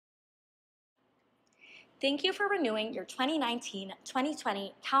Thank you for renewing your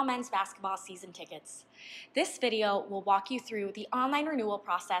 2019-2020 Cal Men's Basketball season tickets. This video will walk you through the online renewal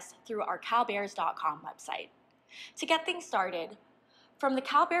process through our calbears.com website. To get things started, from the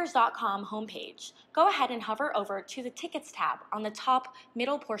calbears.com homepage, go ahead and hover over to the Tickets tab on the top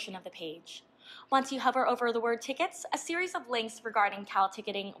middle portion of the page. Once you hover over the word Tickets, a series of links regarding Cal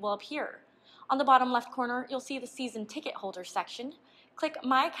ticketing will appear. On the bottom left corner, you'll see the Season Ticket Holder section. Click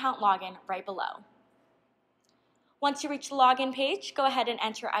My Account Login right below. Once you reach the login page, go ahead and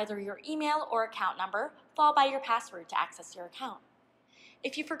enter either your email or account number, followed by your password to access your account.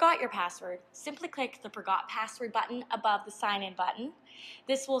 If you forgot your password, simply click the Forgot Password button above the Sign In button.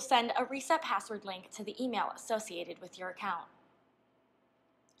 This will send a reset password link to the email associated with your account.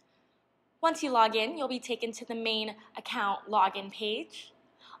 Once you log in, you'll be taken to the main account login page.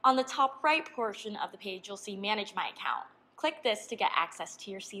 On the top right portion of the page, you'll see Manage My Account. Click this to get access to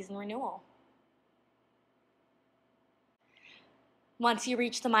your season renewal. Once you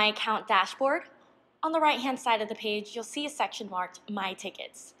reach the My Account dashboard, on the right-hand side of the page, you'll see a section marked My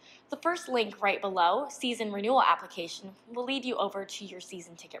Tickets. The first link right below, Season Renewal Application, will lead you over to your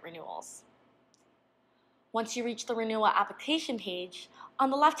season ticket renewals. Once you reach the renewal application page,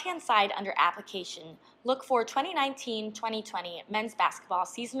 on the left-hand side under Application, look for 2019-2020 Men's Basketball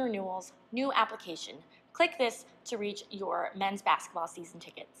Season Renewals New Application. Click this to reach your men's basketball season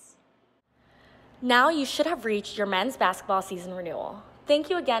tickets. Now you should have reached your men's basketball season renewal. Thank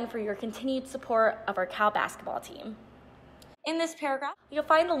you again for your continued support of our Cal basketball team. In this paragraph, you'll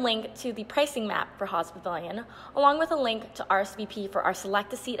find a link to the pricing map for Haas Pavilion, along with a link to RSVP for our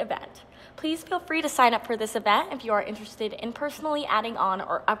Select a Seat event. Please feel free to sign up for this event if you are interested in personally adding on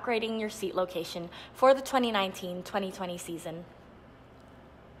or upgrading your seat location for the 2019-2020 season.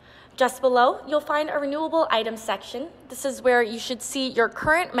 Just below, you'll find a renewable items section. This is where you should see your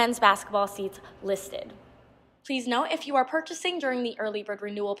current men's basketball seats listed. Please note, if you are purchasing during the early bird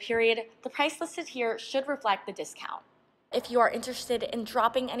renewal period, the price listed here should reflect the discount. If you are interested in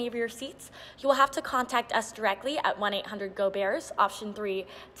dropping any of your seats, you will have to contact us directly at 1-800-GO-BEARS, option 3,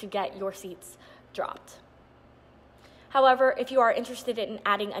 to get your seats dropped. However, if you are interested in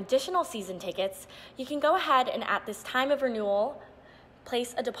adding additional season tickets, you can go ahead and at this time of renewal,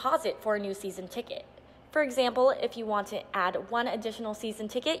 place a deposit for a new season ticket. For example, if you want to add one additional season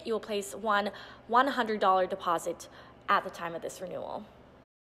ticket, you will place one $100 deposit at the time of this renewal.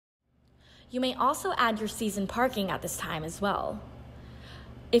 You may also add your season parking at this time as well.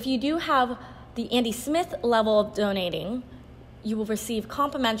 If you do have the Andy Smith level of donating, you will receive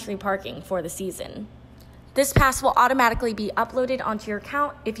complimentary parking for the season. This pass will automatically be uploaded onto your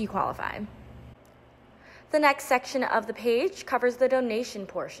account if you qualify. The next section of the page covers the donation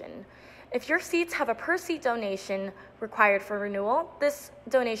portion. If your seats have a per-seat donation required for renewal, this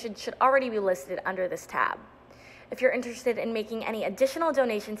donation should already be listed under this tab. If you're interested in making any additional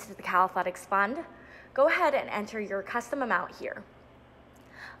donations to the Cal Athletics Fund, go ahead and enter your custom amount here.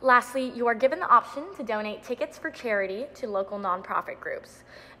 Lastly, you are given the option to donate tickets for charity to local nonprofit groups.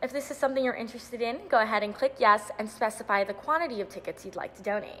 If this is something you're interested in, go ahead and click yes and specify the quantity of tickets you'd like to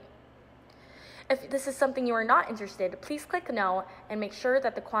donate. If this is something you are not interested, please click no and make sure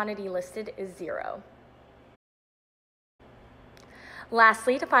that the quantity listed is 0.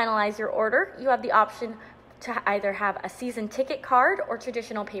 Lastly, to finalize your order, you have the option to either have a season ticket card or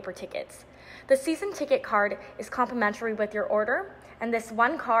traditional paper tickets. The season ticket card is complimentary with your order, and this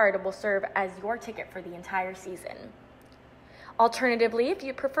one card will serve as your ticket for the entire season. Alternatively, if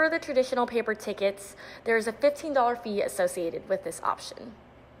you prefer the traditional paper tickets, there is a $15 fee associated with this option.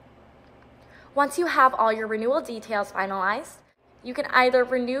 Once you have all your renewal details finalized, you can either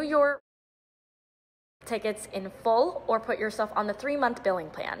renew your tickets in full or put yourself on the 3-month billing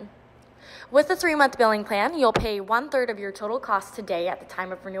plan. With the 3-month billing plan, you'll pay 1/3 of your total cost today at the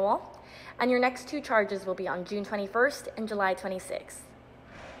time of renewal, and your next 2 charges will be on June 21st and July 26th.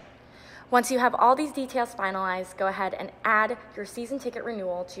 Once you have all these details finalized, go ahead and add your season ticket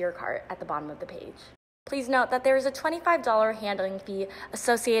renewal to your cart at the bottom of the page. Please note that there is a $25 handling fee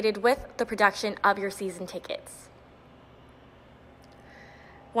associated with the production of your season tickets.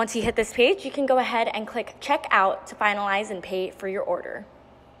 Once you hit this page, you can go ahead and click Check Out to finalize and pay for your order.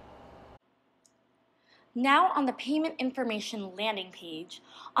 Now on the payment information landing page,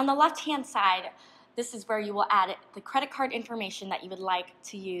 on the left-hand side, this is where you will add the credit card information that you would like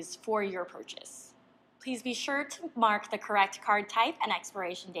to use for your purchase. Please be sure to mark the correct card type and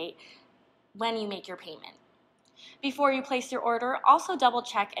expiration date when you make your payment. Before you place your order, also double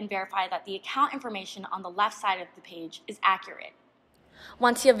check and verify that the account information on the left side of the page is accurate.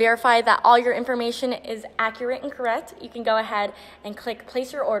 Once you have verified that all your information is accurate and correct, you can go ahead and click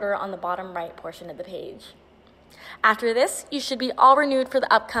Place Your Order on the bottom right portion of the page. After this, you should be all renewed for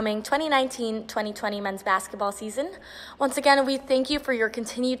the upcoming 2019-2020 men's basketball season. Once again, we thank you for your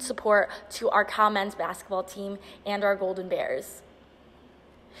continued support to our Cal men's basketball team and our Golden Bears.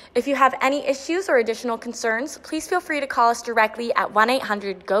 If you have any issues or additional concerns, please feel free to call us directly at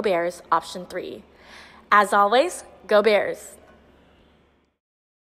 1-800-GO-BEARS, option 3. As always, Go Bears!